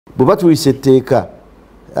bwe tuyise etteeka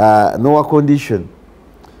no condition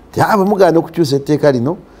aba mugana okukyusa etteeka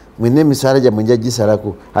lino mwine emisaala gyammwe nja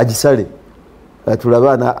gisalako agisale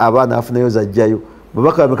tulaba abaana afunayo zajjayo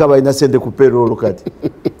babaka bameka balina sente ku payroll kati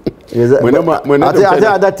ate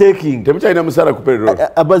undertaking temukyalina musaala ku payroll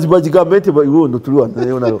abazibazi gavumenti iwondo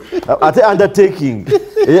tuliwanayo nayo ate undertaking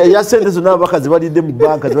ya sente zonna ababaka zibalidde mu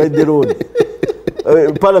banka zibalidde looni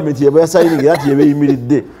parliament yeba yasayiningi ati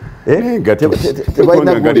yebeyimiridde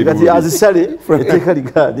kati azisale etteeka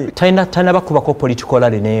ligaane talina bakubako political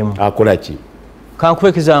rally n'emu akolaki kankuwa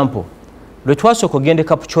example lwe twasooka ogende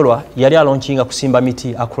Kapchorwa yali alaunchinga kusimba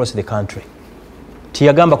miti across the country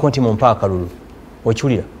tiyagambako nti mumpa akalulu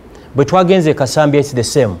okiwulira bwe twagenze Kasambi it's the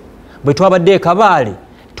same bwe twabadde Kabaale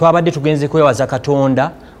twabadde tugenze kwewaza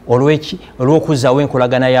Katonda olw'okuzaawo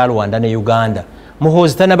enkolagana ya Rwanda ne Uganda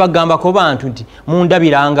Muhoozi tanabagambako bantu nti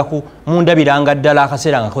mundabiranga ddala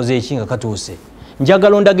akaseera nga koze eki nga katuuse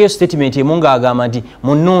njagala ondagayo statement emu ng'agamba nti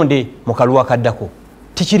munnonde mu kalulu akaddako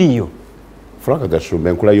tikiriyo Frank Gashumba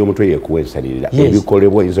enkula y'omutwe yekuwensalirira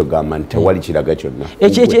ebikolebwa oyinza ogamba nti tewali kiraga kyonna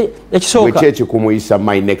ekisooka ekyekikumuyisa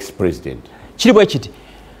my next president kiri bwe kiti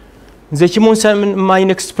nze kimunsa my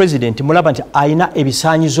next president mulaba nti ayina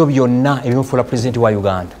ebisaanyizo byonna ebimufuula president wa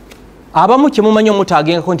Uganda abamu kyemumanyi omuntu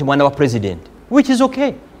agengako nti mwana wa president which is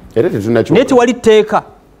okay naye tewali tteeka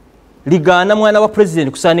ligaana mwana wa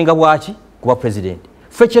president kusaaninga bwaki kuba president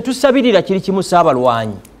ffe kyetusabirira kiri kimu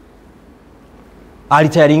Saabalwanyi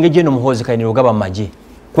alitayalinga General Muhoozi Kainerugaba mu magye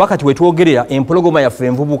kuba kati wetwogerera empologoma yaffe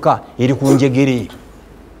envubuka eri ku njegere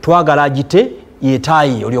twagala agite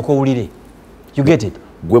yetaayi olyoka owulire you get it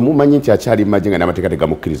gwe mumanyi nti akyali magye nga n'amateeka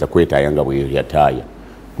tegamukkiriza kwetaaya nga bwe yataaya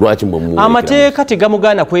lwaki amateeka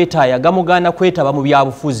tegamugaana kwetaaya gamugaana kwetaba mu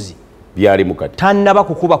byabufuzi byali mukati tannaba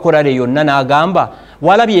kukuba korale yonna n'agamba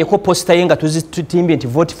walabyeko posita ye nga tuzitimbye nti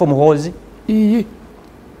vote for Muhoozi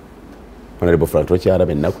Honorable Frank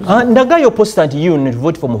tokyalaba ennaku ndagayo posita nti you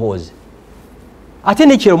vote for Muhoozi ate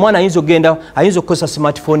nekyero omwana ayinza okukozesa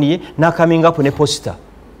smartphone ye n'akamingapo ne posita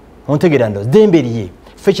ontegera ndo ddembe lye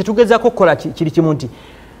ffe kyetugezaako okukola kiri kimu nti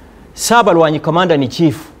Saabalwanyi commander in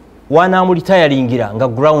chief wanaamulitayalingira nga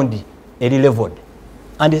ground eri leveled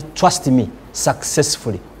and trust me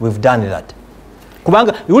successfully we've done that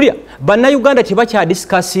kubanga yulia bannayuganda tebakya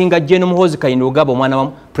discussinga General Muhoozi Kainerugaba omwana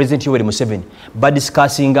wa President Yoweri Museveni ba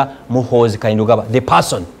discussinga Muhoozi Kainerugaba the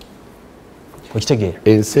person okitegeera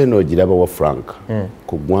ensi eno ogiraba wa Frank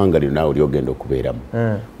ku ggwanga lino naawe lyogenda okubeeramu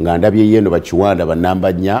nga ndabye yeno bakiwanda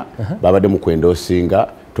bannamba nnya babadde mu kwendoosinga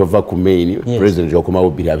tova ku main president yokomawo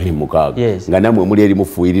 2026 nga namwe muli eri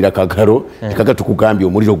mufuuyirira kakaro kaka tukugambye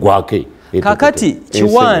omuliro gwake kakati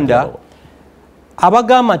kiwanda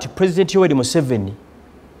abagamba nti President Yoweri Museveni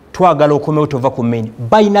twagala okomewo tova ku main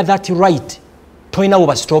bayina that right toyina wo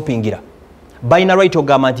bastoppingira bayina right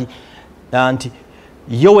ogamba nti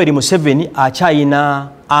Yoweri Museveni akyayina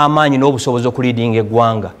amaanyi n'obusobozi okuleadinga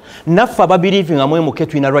eggwanga naffe ababelievinga mwemuke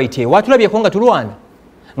tulina right eyo watulabyeko nga tulwana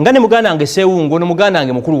nga ne muganda wange Sewungo ne muganda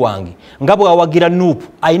wange mukulu wange nga bwawagira NUP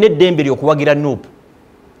ayina eddembe ly'okuwagira NUP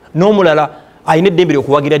n'omulala ayina eddembe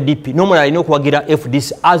ly'okuwagira DP n'omulala ayina okuwagira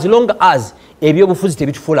FDC as long as ebyobufuzi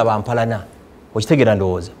tebitufuula bampalana okitegeera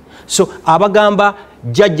ndowooza so abagamba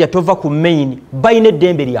jjajja tova ku main bayina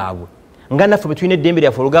eddembe lyabwe nga naffe bwe tulina eddembe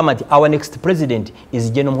lyaffe olugamba nti our next president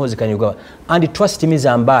is General Muhoozi Kainerugaba and trust me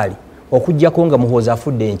Zambaali okujjako nga Muhoozi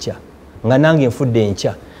afudde enkya nga nange nfudde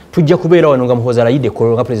enkya tujja kubeera wano nga Muhoozi alayidde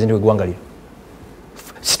ekkolo nga president w'eggwanga lino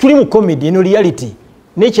situli mu comedy eno reality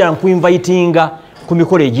nekyala nkuinvitinga ku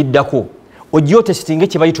mikolo egiddako ojja otesitinga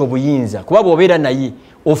kye bayita obuyinza kuba bw'obeera naye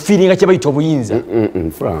ofiiringa kye bayita obuyinza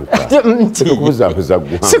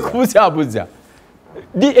sikubuzaabuza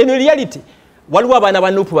eno reality waliwo abaana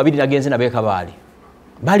ba NUP babiri nagenze nabo Kabaale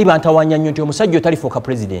baali bantawanya nnyo nti omusajja otalifuuka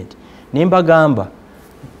president ne mbagamba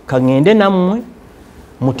kaŋŋende nammwe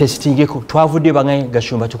mutesitingeko twavudde bagaye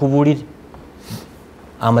Gashumba tukubuulire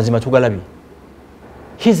amazima tugalabye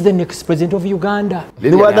he's the next president of Uganda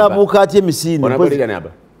ni wanabuuka atya emisinde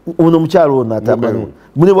ono mukyalo ono atamanya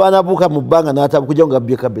muni bwanabuuka mu bbanga n'atabu kujja nga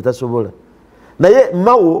abbye kabbe tasobola naye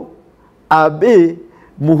mawo abe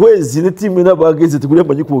Muhwezi ne tiimu ena bagenze tugule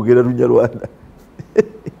manyi kwogera Lunyarwanda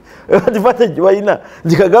advantage bayina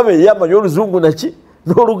nti Kagame yamanyi oluzungu naki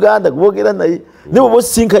n'Oluganda kubogera naye ne bo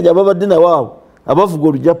sinkanya ababadde nawaabo abavuga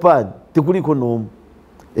Olujapani tekuliko n'omu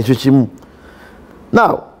ekyo kimu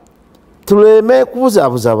now tuleme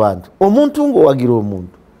kubuzaabuza abantu omuntu ng'owagira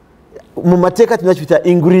omuntu mu mateeka tunakiyita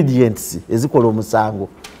ingredients ezikola omusango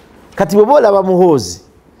kati bwe boolaba Muhoozi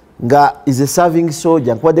nga is a serving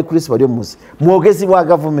soldier nkwadde Chris bali omusi mwogezi bwa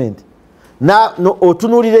government na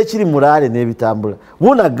otunuulira ekiri mulaale n'ebitambula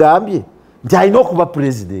buna gambye nti alina okuba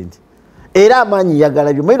president era amaanyi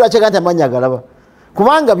yagalabye muyiru akyaga nti amaanyi agalaba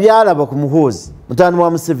kubanga byalaba ku Muhoozi mutano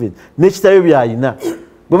wa Museveni n'ekitayo byalina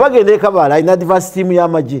bwe bagenda Kabaale alina advance team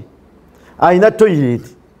y'amagye alina toilet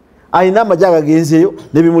alina amagye agagenzeyo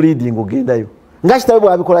n'ebimuliidinga ogendayo nga kitayo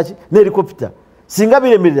bwabikola ki ne helicopter singa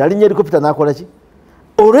biremerera alinya helicopter n'akola ki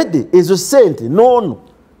already ezo sente noono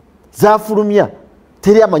zafulumya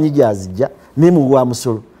teri amanyi gyazijja ne mu gwa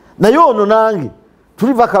musolo naye ono nange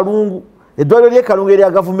tuliva Kalungu eddwaliro ly'e Kalungu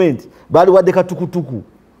erya gavumenti baali wadde katukutuku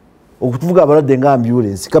okutuvuga abalwadde nga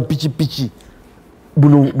ambulance ka pichi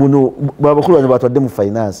buno babakulu bano batwadde mu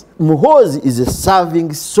finance. Muhoozi is a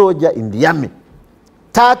serving soldier in the army.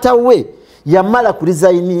 Taata we yamala ku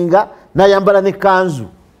resigninga n'ayambala ne kanzu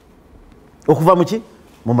okuva muki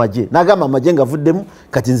mu magye n'agamba amagye ngavuddemu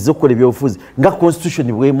kati nzize okukola ebyobufuzi nga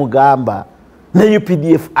constitution bwe mugamba na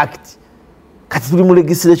UPDF act kati tuli mu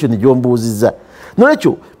legislation gyombuuziza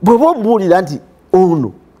nolwekyo bw'oba ombuulira nti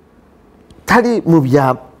ono tali mu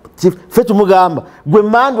bya ffe tumugamba gwe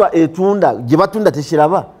mandwa etunda gye batunda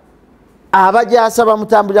tekiraba abajasa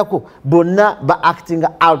bamutambulirako bonna ba acting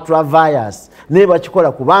ultravirus naye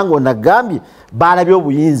bakikola kubanga onagambye balabye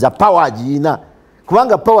obuyinza power agiyina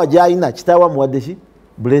kubanga power gyayina kitawa muwadde ki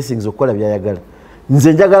blessings okukola byayagala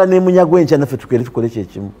nze njagala n'emunyago enkya naffe tukole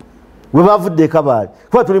kyekimu bwe bavudde Kabaale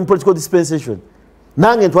kuba tuli mu political dispensation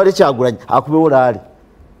nange ntwale Kyagulanyi akubewo laali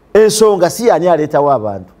ensonga si yani aleetawo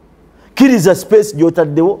abantu kiriza space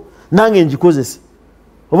gyotaddewo nange ngikozese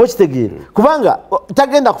oba kitegeera kubanga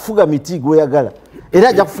tagenda kufuga miti gweyagala era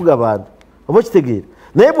ajja kufuga abantu oba kitegeera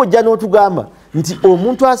naye bwojja n'otugamba nti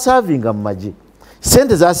omuntu asavinga mu magye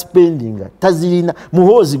sente za spendinga tazirina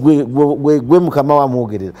Muhoozi gwe mukama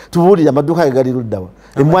wamwogerera tubuulire amaduuka ge gali luddawa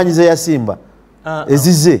emmwanyi ze yasimba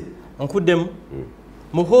ezize nkuddemu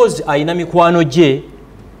Muhoozi ayina mikwano gye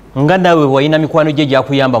nga nawe wayina mikwano gye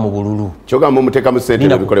gyakuyamba mu bululu kyogamba omuteeka mu sente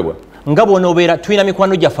nebikolebwa nga bw'onoobeera tulina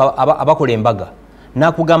mikwano gyaffe abakola embaga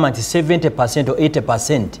nakugamba nti 70% or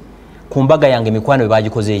 80% ku mbaga yange mikwano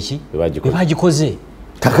bebagikoze eki bebagikoze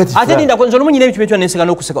ate nindako nze olumu nyina ebitu byetwa nenseka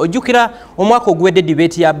n'okuseka ojjukira omwaka oguwedde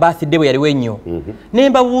debate ya birthday bwe yaliwo ennyo ne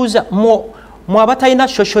mbabuuza mu abatalina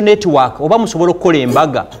social network oba musobola okukola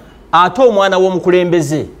embaga ate omwana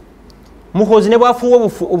w'omukulembeze Muhoozi ne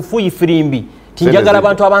bwafuuwa obufuuyi firimbi tinjagala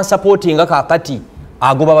abantu abansupportinga kakati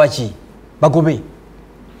agoba baki bagobe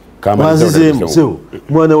Mwanzizeemu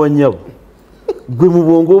mwana wa nnyabo gwe mu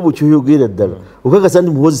bwongo obwo kyoyogera ddala okakasa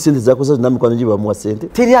nti Muhoozi sente zakosa zonna mikwano gye bamuwa sente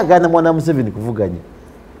teri agaana mwana wa Museveni kuvuganya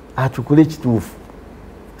atukule ekituufu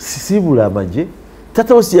sisibula amagye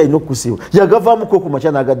tata wo si yalina okukusiiba yagavaamuko ku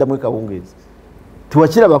makya n'agaddamu ekawungeezi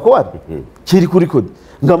tiwakirabako wano kiri ku record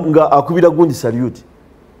nga akubira gundi salute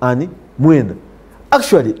ani Mwenda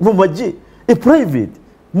actually mu magye private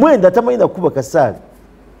Mwenda tamanyi kukuba kasaali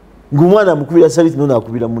ng'omwana amukubira salute nono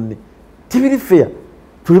akubira munne tibiri fair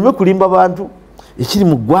tuleme kulimba abantu ekiri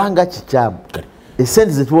mu ggwanga kikyamu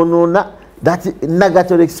esente zetuwonoona that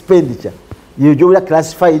negative expenditure yeyo gyobera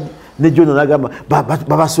classified ne gyono nagamba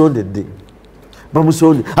babasondedde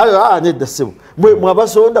bamusonde nedda ssebo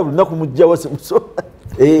mwabasonda buli lunaku mujjawo semusonda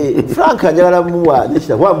Frank njagala muwa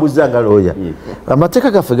nekita wambuuza nga looya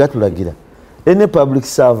amateeka gaffe gatulagira any public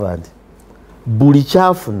servant buli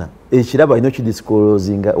kyafuna ekiraba ino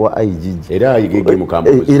kidisclosinga wa IGG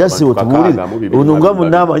era si otubuulire ono nga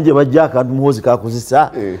munaama nje bajja akantu Muhoozi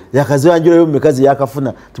kakozesa yakaziwanjirayo mu mikazi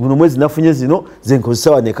yakafuna guno mwezi nafunye zino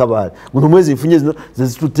zenkozesa wane Kabaale guno mwezi nfunye zino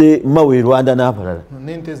zezitute mawe Rwanda n'abalala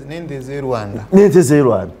nente ze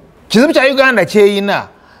Rwanda kizibu kya Uganda kyeyina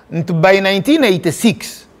nti by 1986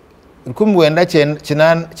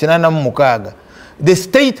 1986 the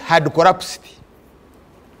state had collapsed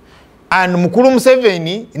and Mukulu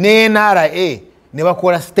Museveni ne NRA ne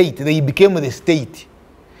bakola state they became the state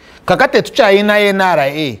kakate tukyayina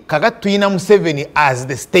NRA kakati tuyina Museveni as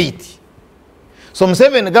the state so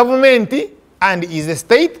Museveni government and is a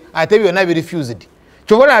state ate byonna bi refused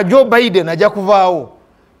kyobola Joe Biden ajja kuvaawo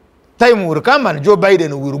time will come and Joe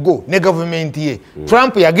Biden will go ne government ye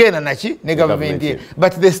Trump yagenda naki ne government ye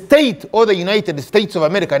but the state or the United States of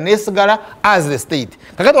America nesigala as the state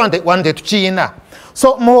kakati wante tukiina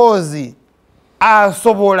so Muhoozi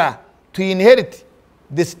asobola to inherit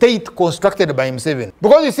the state constructed by Museveni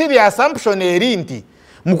because you see the assumption eri nti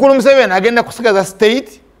Mukulu Museveni agenda kusigaza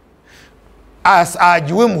state as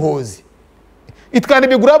ajiwe Muhoozi it can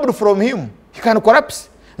be grabbed from him he can collapse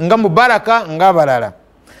nga Mubaraka nga balala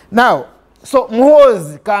now so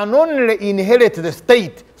Muhoozi can only inherit the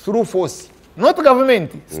state through force not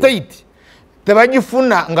government state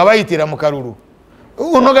tebagifuna nga bayitira mu kalulu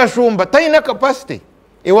ono gashumba talina capacity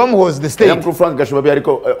ewamuhozi the state mukulu Frank Gashumba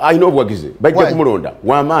byaliko ayina obwagize bajja kumulonda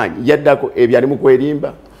w'amaanyi yaddako ebyali mu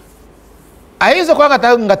kwerimba ayinza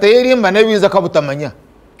kuba nga teyerimba n'ebiyiza kabutamanya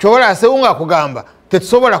kyobola asewo nga akugamba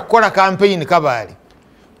tetusobola kukola campaign Kabaale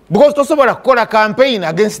because tosobola kukola campaign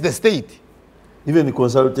against the state even the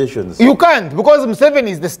consultations you can't because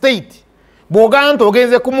Museveni is the state bwogamba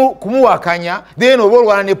ogenze kumuwakanya then oba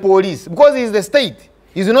olwana ne police because he is the state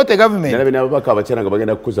he is not a government nalabe n'ababaka abakyala nga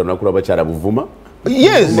bagenda kukuza lunaku lw'abakyala Buvuma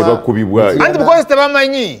yes ne bakubibwa anti because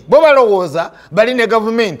tebamanyi bo balowooza bali ne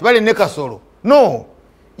government bali ne kasolo no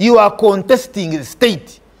you are contesting the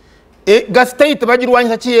state ga state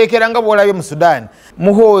bagirwanyisa kiyeekera nga bwolabye mu Sudan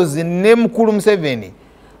Muhoozi ne mukulu Museveni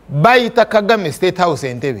bayita Kagame State House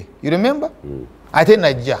Entebbe you remember ate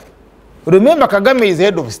najja remember Kagame is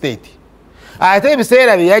head of state ate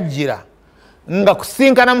ebiseera bye yajjira nga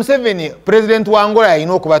kusinkana Museveni president wa Angola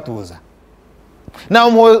yalina okubatuuza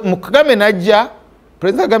naw Kagame najja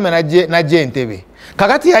president Kagame najja Entebbe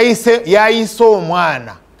kakati yayise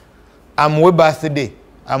omwana amuwe birthday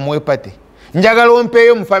amuwe party njagala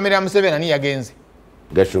ompeeyo mu family ya Museveni ani yagenze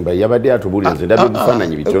Gashumba yabadde atubulira nze ndabye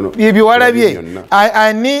bifaananyi bitono ebyo walabye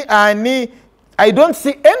I don't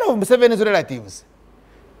see any of Museveni's relatives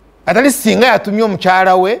atali singa yatumye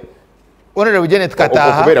omukyala we Honorable Janet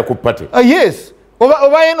Kataha okubeera ku party yes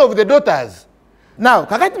oba any of the daughters now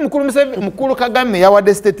kakati mukulu Kagame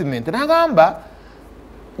yawadde statement nagamba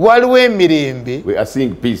waliwo emirembe we are seeing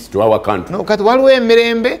peace to our country no kati waliwo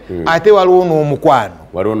emirembe ate waliwo n'omukwano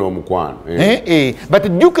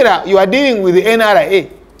but jukira you are dealing with the NRA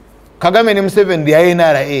Kagame and Museveni they are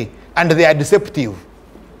NRA and they are deceptive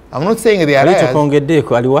I'm not saying they are liars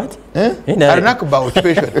are not about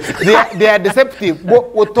special they are deceptive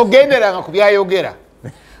togenderanga ku byayogera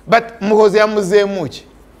but Muhoozi yamuzeemuki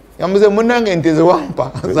yamuze munange nteze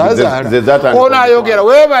wampa zazaala ono ayogera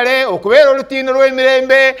webale okubeera olutindo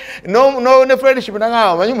lw'emirembe ne friendship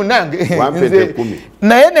nanga manyi munange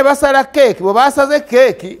naye ne basala keeki bwe basaze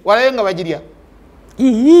keeki walayo nga bagirya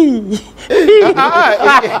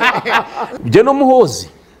Jeno Muhoozi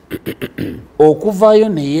okuvaayo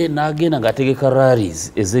naye n'agenda ng'ategeka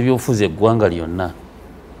rallies ez'ebyobufuzi eggwanga lyonna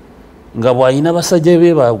nga bw'alina basajja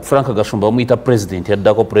be ba Frank Gashumba bamuyita president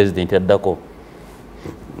yaddako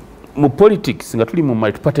mu politics nga tuli mu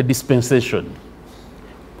multi-party dispensation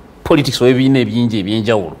politics webiina ebingi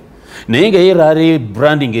ebyenjawulo naye nga ye rally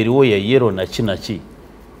branding eriwo ya yero naki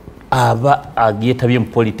aba ageetabye mu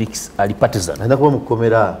politics ali partisan nda kuba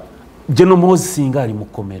mukomera Jeno Muhoozi singa ali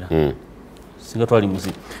mukomera singa twali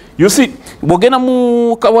muzi you see bogena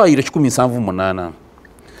mu kawairo 178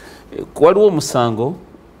 waliwo omusango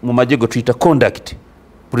mu majego tuyita conduct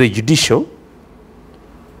prejudicial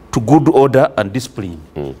to good order and discipline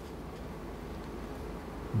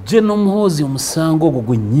Jeno Muhoozi omusango ogwo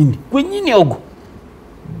gwennyini ogwo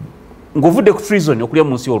ng'ovudde ku treason okulya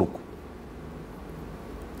mu nsi y'olukwe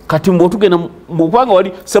kati mbwotugenda mubanga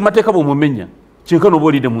wali ssemateeka bw'omumenya kyenkana oba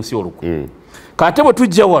olidde mu nsi y'olukwe kate bwe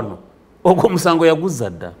tujja wano ogwo omusango yaguzza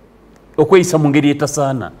dda okweyisa mu ngeri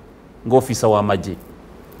etasaana ng'ofiisa w'amagye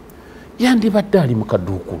yandibadde ali mu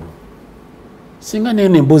kaduukulu singa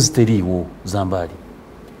neeno emboozi teriiwo zambaali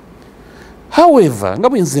however nga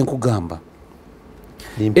bwe nze nkugamba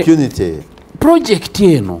impunity project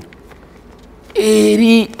eno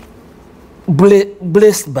eri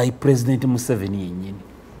blessed by President Museveni yennyini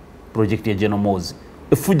project ya Jeno Muhoozi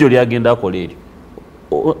effujjo lyagenda akola eryo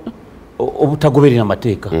obutagoberera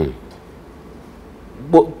amateeka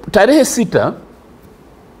tarehe 6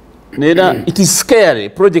 nera it is scary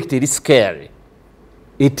project eri scary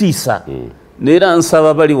etiisa nera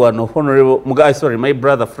nsaba bali wano honorable my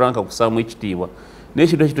brother Frank akusaamu ekitiibwa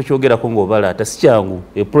n'ekintu ekito kyogerako ng'obalaata si kyangu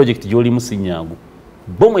project gy'olimu si nnyangu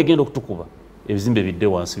bomu egenda okutukuba ebizimbe bidde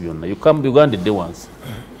wansi byonna Uganda edde wansi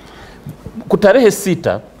ku tarehe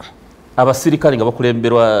 6 abasirikale nga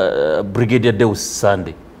bakulemberwa Brigadier Deus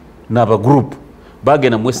Sunday n'abagroup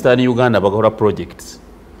bagenda mu Western Uganda bakola projects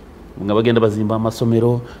nga bagenda bazimba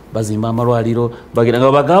amasomero bazimba amalwaliro bagenda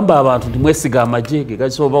nga bagamba abantu nti mwesiga amagye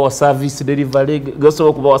gasobola wa service delivery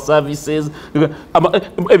gasobola kuba wa services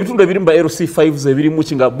ebitundu ebiri mu LC5 ebirimu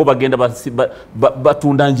kinga bo bagenda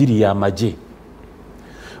batunda njiri ya amagye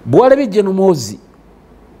bwalabye Jeno Muhoozi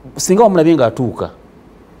singa wamulabye ng'atuuka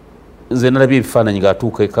nze nalabye ebifaananyi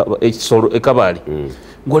ng'atuuka Kabaale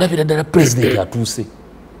ng'olabira ddala president atuuse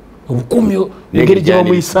obukuumi engeri gye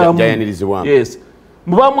bamuyisaamu yes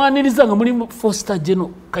mubamwaniriza nga mulimu Foster Jeno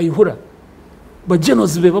Kayihura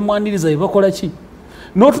bajenos be bamwaniriza be bakola ki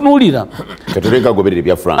n'otunuulira katulenga goberere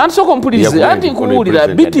bya Frank ansoko mpulirize anti nkubuulira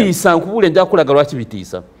bitiisa nkubuulira nja kulaga lwaki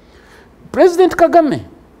bitiisa President Kagame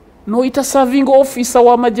noyita serving officer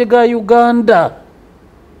w'amagye ga Uganda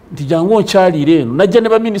nti jangu onkyalire eno najja ne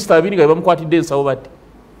baminisita abiri nga bebamukwatidde ensawo bati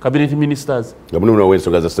cabinet ministers nga muno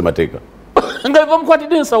w'ensonga za ssemateeka nga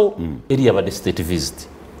bebamukwatidde ensawo eri yabadde state visit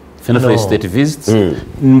fena state visit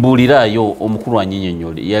mbuuliraayo omukulu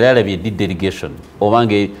wanyinyonnyole yali alabye di delegation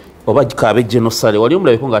oba kabe genosale wali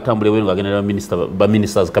omulabeko ng'atambula ebweru ng'agenda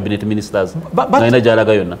baministers cabinet ministers ng'alina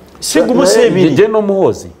gy'alaga yonna geno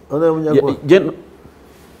muhoozi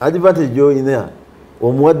advantage yoyina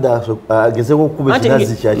omuwadde agezeko okukuba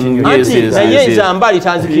ekinazi kyakinynaye zambali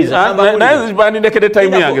tanzikiriza naye bandindekere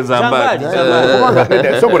time yange zambali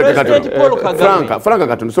franka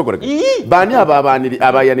katonda sokoleka baani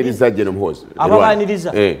abayaniriza geno muhoozi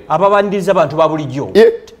ababaniriza abantu ba bulijjo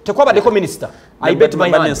tekwabaddeko minisita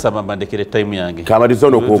nsaba bandekere time yange kamaliza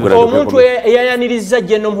ono okwogera omuntu eyayaniriza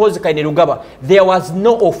geno muhoozi kaine lugaba there was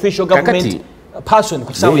no official government person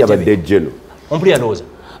ku kisawe yabadde geno ompulira ndowooza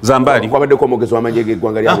zambali kwabaddeko omwogezi w'amagye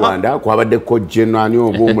g'eggwanga lya rwanda kwabaddeko jenani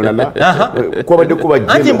oba omulala kwabaddeko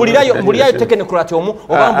anti mbulirayo technocrat omu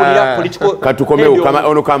oba mbulira political katukomewo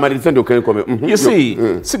ono kamalirize ndi okenkomeo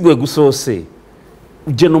si gwe gusoose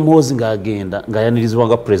geno muhoozi ng'agenda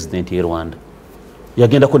ng'ayanirizibwanga president ye rwanda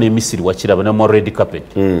yagendako n'emisiri wakiraba namwa red carpet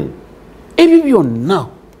ebyo byonna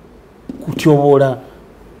kutyoboola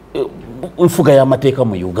enfuga y'amateeka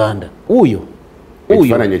mu uganda uyo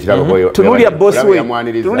tunulya bosi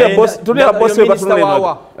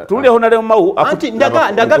we honore mau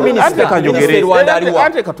ndaga minister Rwanda aliwa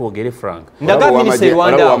ante katwogere frank ndaga minister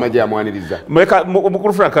Rwanda amaje amwaniriza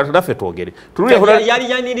mukuru frank nafe twogere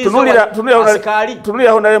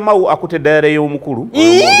tunulya honore mau akutedere yo mukuru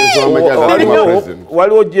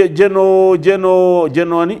waliwo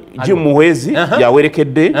geno ani jimuhezi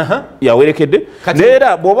yawerekedde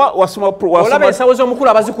nera boba wasoma esawo z'omukulu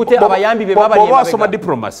abazikute abayambi be babali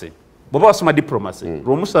baba wasoma diplomacy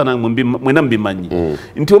lwomusana mwena mbimanyi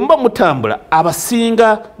nti omuba mutambula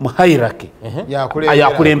abasinga mu hierarchy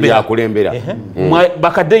yakulembera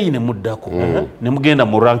bakadeyi ne muddako ne mugenda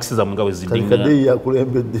mu ranks za mungawe zidinga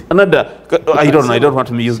another I don't want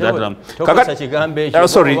to use that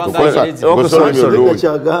sorry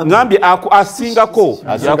ngambi asingako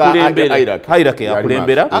yakulembera hierarchy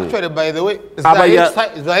yakulembera actually by the way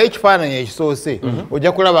za ekifaananyi ekisoose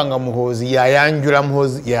ojja kulaba nga muhoozi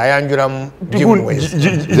yayanjula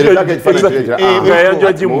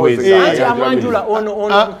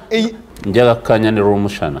njaga kukkanyanira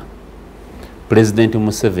omushana president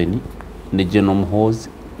Museveni ne General Muhoozi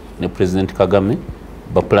ne president Kagame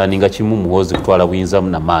bapulaninga kimu Muhoozi kutwala buyinza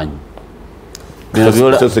namaanyi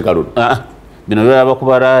bino byolaba ku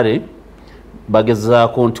balaale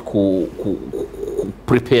bagezaako nti ku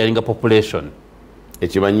preparinga population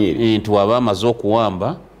ekimanyiri nti waba amaze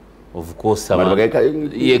okuwamba of course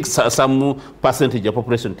some percentage of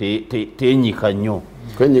population tenyika nnyo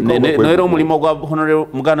naera omulimu gwa honore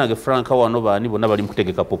muganda ge franka wano baani bonna bali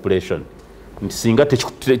mukutegeka population nti singa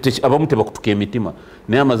abamu tebakutuka emitima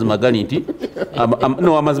naye amazima gali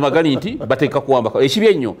nti bateeka kuwambako ekibi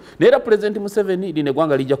ennyo naera president Museveni lino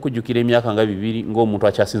eggwanga lijja kujjukira emyaka nga 2 ng'omuntu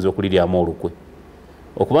akyasinza okuliryamu olukwe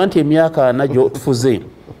okuba nti emyaka 4 gyotufuze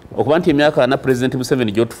okuba nti emyaka 4 president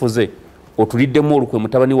Museveni gyotufuze otuliddemu olukwe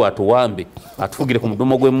mutabani waatuwambe atufugire ku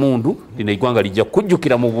mudumo gw'emmundu lino eggwanga lijja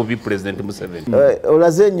kujjukira mu bubi president Museveni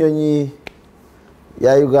olaze ennyonyi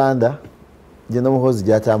ya Uganda General Muhoozi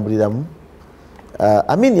gyatambuliramu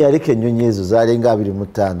Amini yaleka ennyonyi ezo zaalenga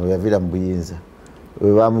 25 yavira mu buyinza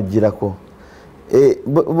we bamugirako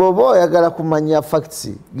bw'oba oyagala kumanya facts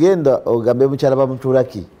genda ogambe mukyala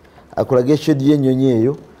bamutuulaki akolaga eshedi y'ennyonyi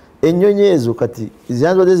eyo ennyonyi ezo kati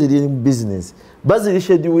ziyanzwadde ziri business baziri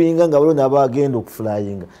schedulinga nga waliwo n'abagenda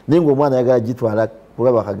okuflyinga naye ng'omwana ayagala gitwala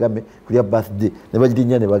kulaba Kagame kulya birthday ne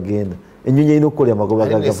bagirinnya ne bagenda ennyonyi erina okukolera amagoba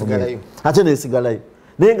ga gavumenti ate neesigalayo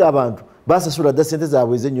naye ng'abantu basasula dda sente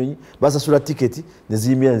zaabwe ez'ennyonyi basasula tiketi ne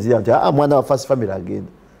ziyimira ne zirya nti mwana wa first family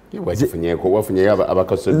agenda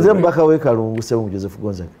nze mubaka w'ekalungu Sewungu Joseph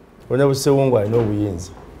Gonzaga ona Busewungu alina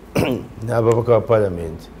obuyinza n'ababaka ba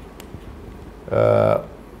palamenti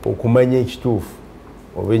okumanya ekituufu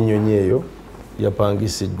oba ennyonyi eyo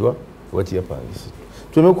yapangisiddwa oba tiyapangisiddwa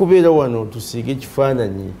tuleme kubeera wano tusiige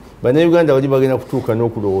ekifaananyi bannayuganda bali bagenda kutuuka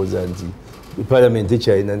n'okulowooza nti palamenti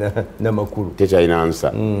ekyalina n'amakulu tekyalina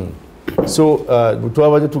nsa so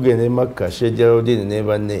bwetwabadde tugenda emakka Sheikh Jalaluddin ne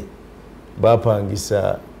banne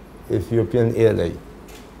bapangisa Ethiopian Airline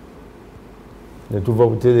ne tuva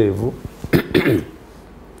butereevu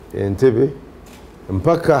Entebbe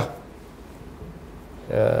mpaka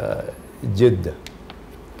Jeddah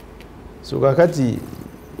so kakati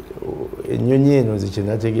ennyonyi eno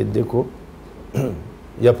zikyenategeddeko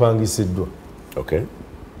yapangisiddwa okay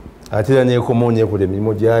ate era neekomawo neekola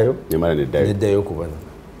emirimu gyayo neddayo okubana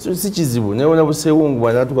si kizibu naye wona busewungu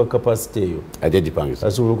bwanatuka capacity eyo ate gipangisa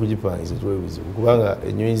asobola okugipangisa twebuzibu kubanga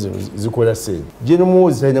enyonyi zino zikola sente General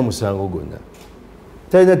Muhoozi talina musango gonna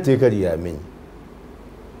talina tteeka lyamenye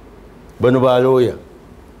bano balooya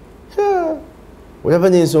olaba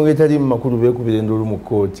n'ensonga etali mu makulu beekubira endulu mu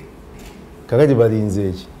kooti kakati balinze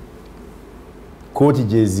eki kooti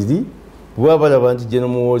gyeziri bwe balaba nti General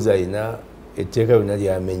Muhoozi alina etteeka lyonna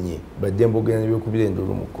lyamenye badde mbogenda ne beekubira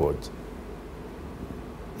endulu mu kooti.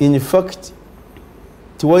 In fact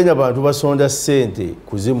tiwalina bantu basonda ssente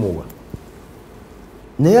kuzimuwa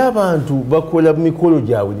naye abantu bakola mikolo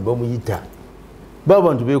gyabwe ne bamuyita ba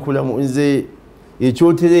bantu beekolamu nze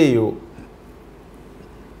ekyotera eyo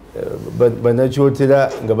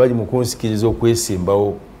banakyotera nga bali mu kunsikiriza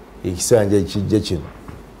okwesimbawo ekisanja ekijja kino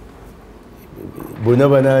bonna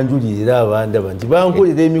bananjulira abandaba nti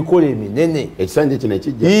bankolera emikolo eminene ekisanja kino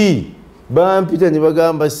ekijja bampita ne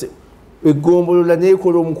bagamba egombolola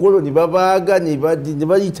nekola omukolo ne babaaga ne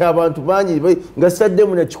bayita abantu bangi nga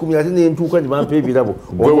saddemu na 10 ate nentuuka ne bampa ebirabo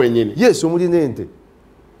gwe wenyini yes omuli n'ente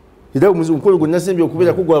era omukolo gwe nasembye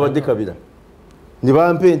okubeerako gwabadde kabira ne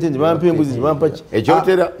bampa ente ne bampa embuzi ne bampa ki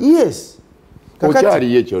ekyotera yes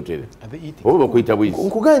okyaliyo ekyotera oba bakuyita buyisi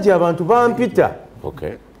nkugaa nti abantu bampita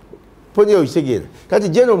poni eyo kitegeera kati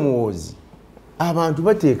General Muhoozi abantu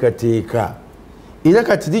bateekateeka era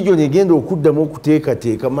kati region egenda okuddamu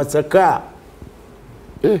okuteekateeka Masaka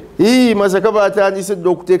Masaka batandise dda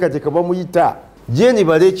okuteekateeka bamuyita Jeni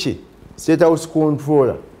Baleke State House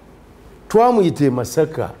Controller twamuyita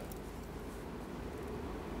Masaka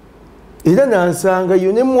era nansanga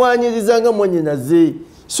yo ne mwanyirizanga mwanyenaze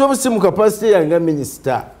so si mu capacity yanga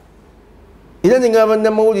minister era ningaba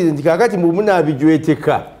namawulire nti kakati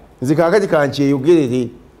mumunabijweteka nze kakati kankyeyogerere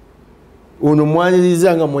ono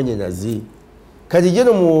mwanyirizanga mwanyenaze kati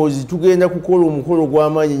General Muhoozi tugenda kukola omukolo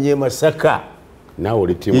gw'amaanyi nye Masaka nawe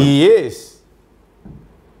oli timu yes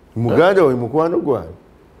muganda we mukwano gwange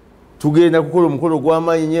tugenda kukola omukolo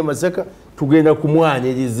gw'amaanyi nye Masaka tugenda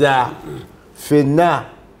kumwaniriza fenna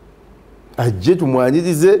ajje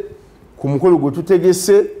tumwanirize ku mukolo gwe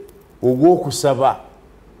tutegese ogw'okusaba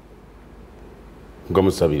nga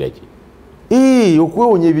musabira ki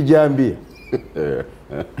okwewonya ebijambiya